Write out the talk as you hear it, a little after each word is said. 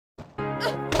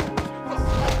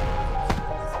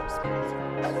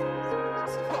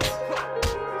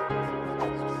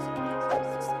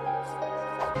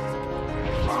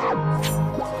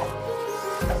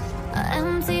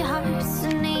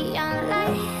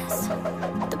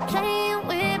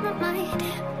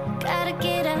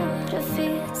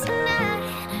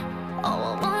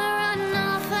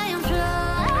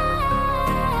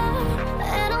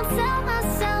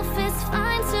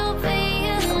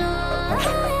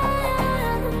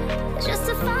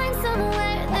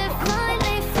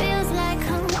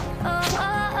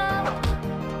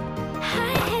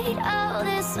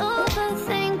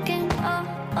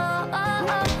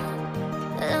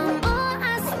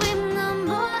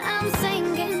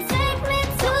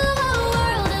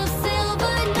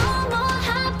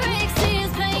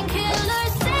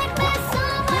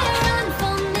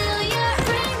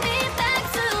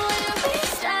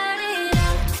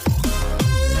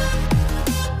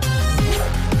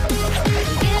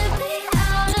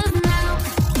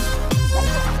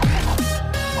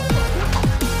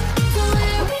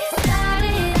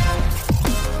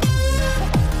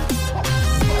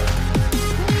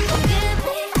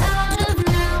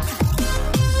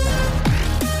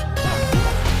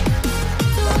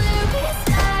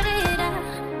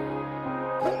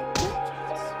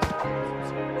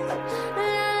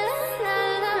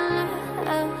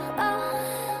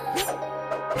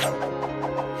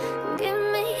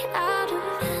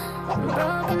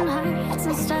Broken hearts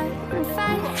and starting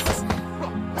fights,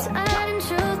 turning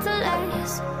truth to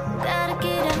lies. Gotta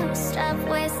get up, stop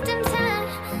wasting time.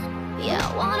 Yeah, I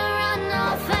wanna run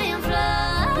off and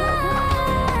fly.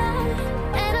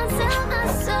 And I tell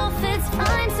myself it's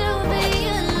fine to be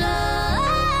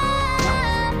alone,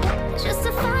 just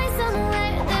to find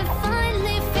somewhere that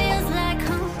finally feels like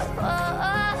home. Oh,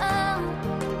 oh, oh.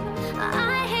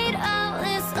 I hate all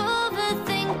this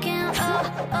overthinking. Oh,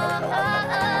 oh,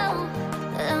 oh, oh.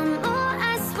 The more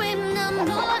I swim, the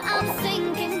more I'm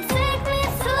sinking. Take me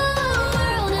to a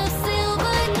world of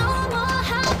silver. No more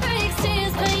heartbreaks,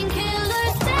 tears,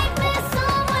 painkillers. Take me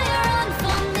somewhere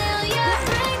unfamiliar.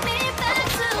 Bring me back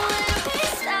to where we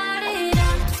started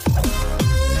out.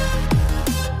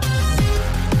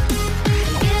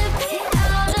 Get me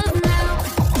out of now,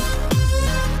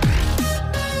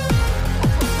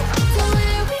 to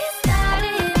where we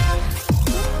started out.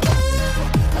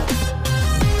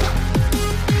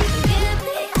 Get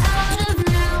me out of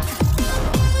now,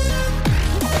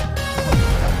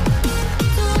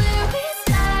 to where we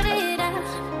started out.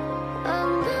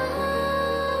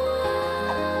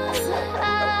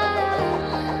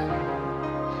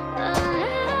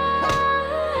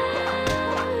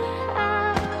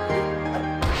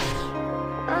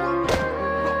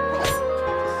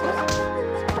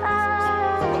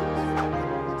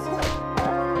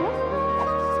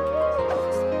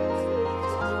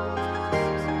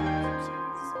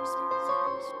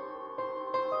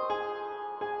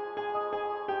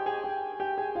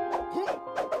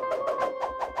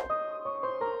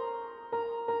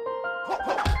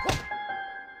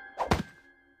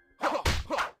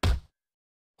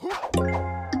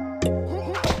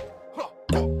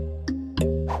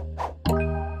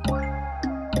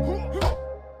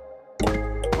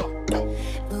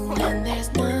 When there's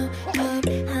no hope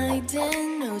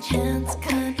hiding, no chance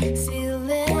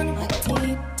concealing what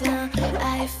deep down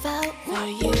I felt for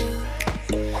you.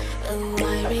 Oh,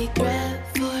 I regret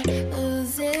for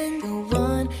losing the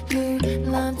one who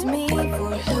loved me,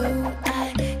 for who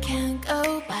I can't go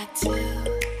back to.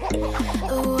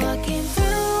 Walking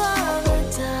through all the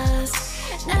dust,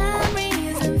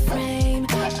 memories and frame, a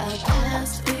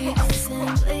past we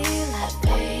simply let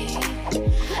fade.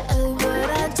 Oh, but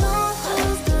I don't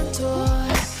close the door,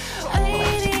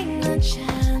 waiting a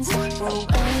chance for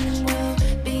when we'll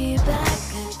be back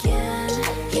again.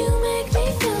 You make me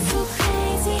feel so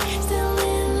crazy, still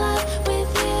in love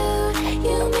with you.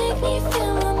 You make me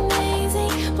feel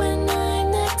amazing when I'm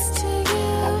next to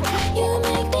you. You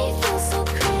make me feel so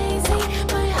crazy,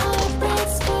 my heart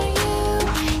breaks for you.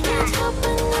 Can't help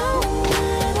but know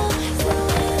that I'm still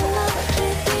in love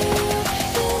with you.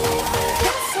 You make me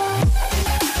feel so.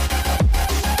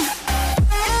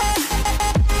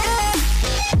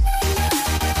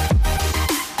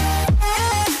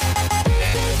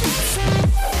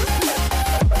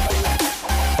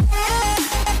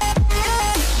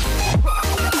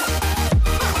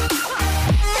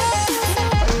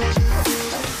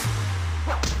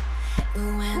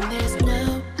 When there's